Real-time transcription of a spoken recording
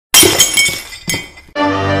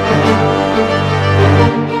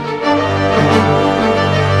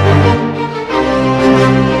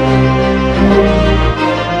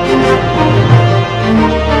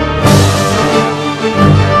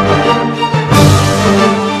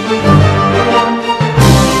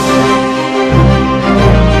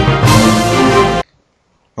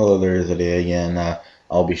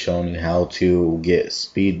be showing you how to get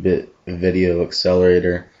speedbit video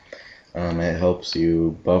accelerator. It helps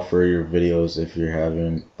you buffer your videos if you're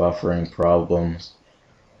having buffering problems.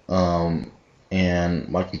 And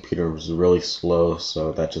my computer was really slow,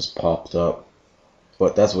 so that just popped up.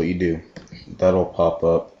 But that's what you do. That'll pop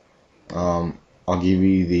up. I'll give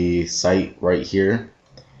you the site right here.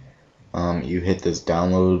 You hit this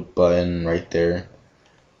download button right there,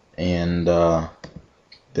 and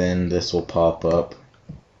then this will pop up.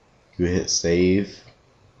 You hit save,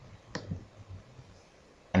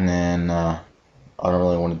 and then I don't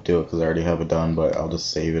really want to do it because I already have it done, but I'll just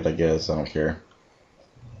save it, I guess. I don't care.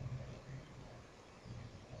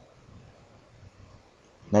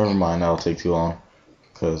 Never mind, that'll take too long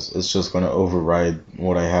because it's just going to override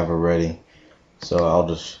what I have already. So I'll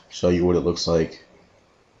just show you what it looks like.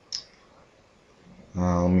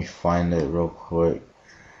 Let me find it real quick.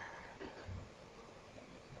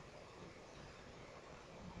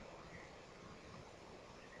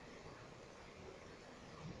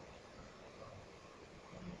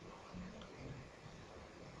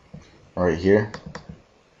 Right here.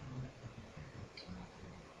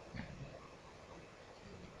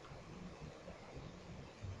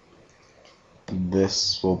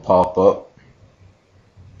 This will pop up.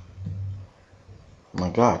 Oh my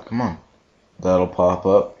god, come on. That'll pop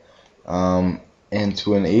up. And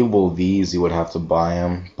to enable these, you would have to buy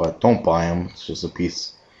them, but don't buy them. It's just a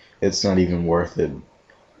piece. It's not even worth it.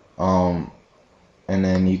 And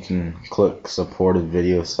then you can click supported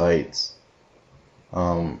video sites.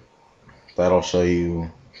 That'll show you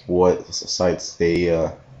what sites they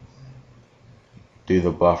do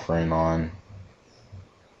the buffering on.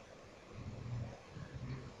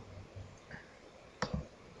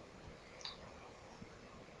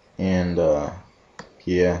 And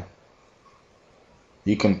yeah,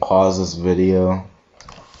 you can pause this video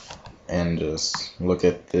and just look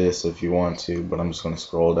at this if you want to, but I'm just going to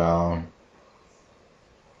scroll down,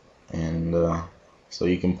 and so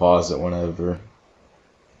you can pause it whenever.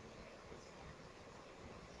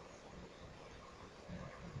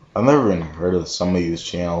 I've never even heard of some of these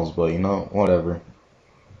channels, but you know, whatever.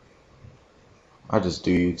 I just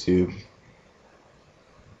do YouTube.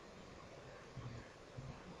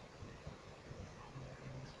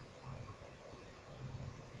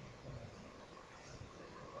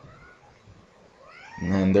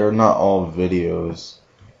 And they're not all videos.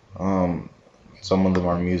 Some of them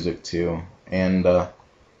are music too. And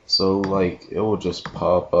so like it will just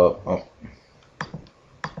pop up. Oh,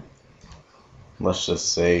 let's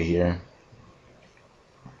just say here.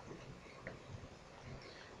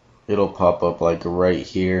 It'll pop up like right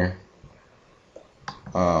here.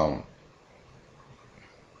 I'll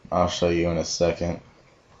show you in a second.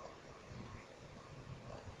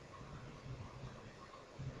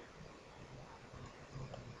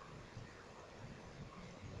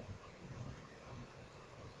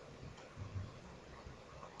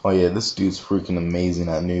 Oh yeah, this dude's freaking amazing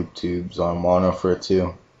at noob tubes. I'm mono for it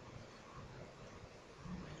too.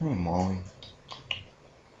 Hey Molly.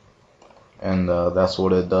 And that's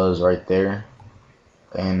what it does right there.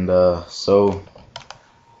 And so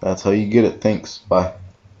that's how you get it. Thanks. Bye.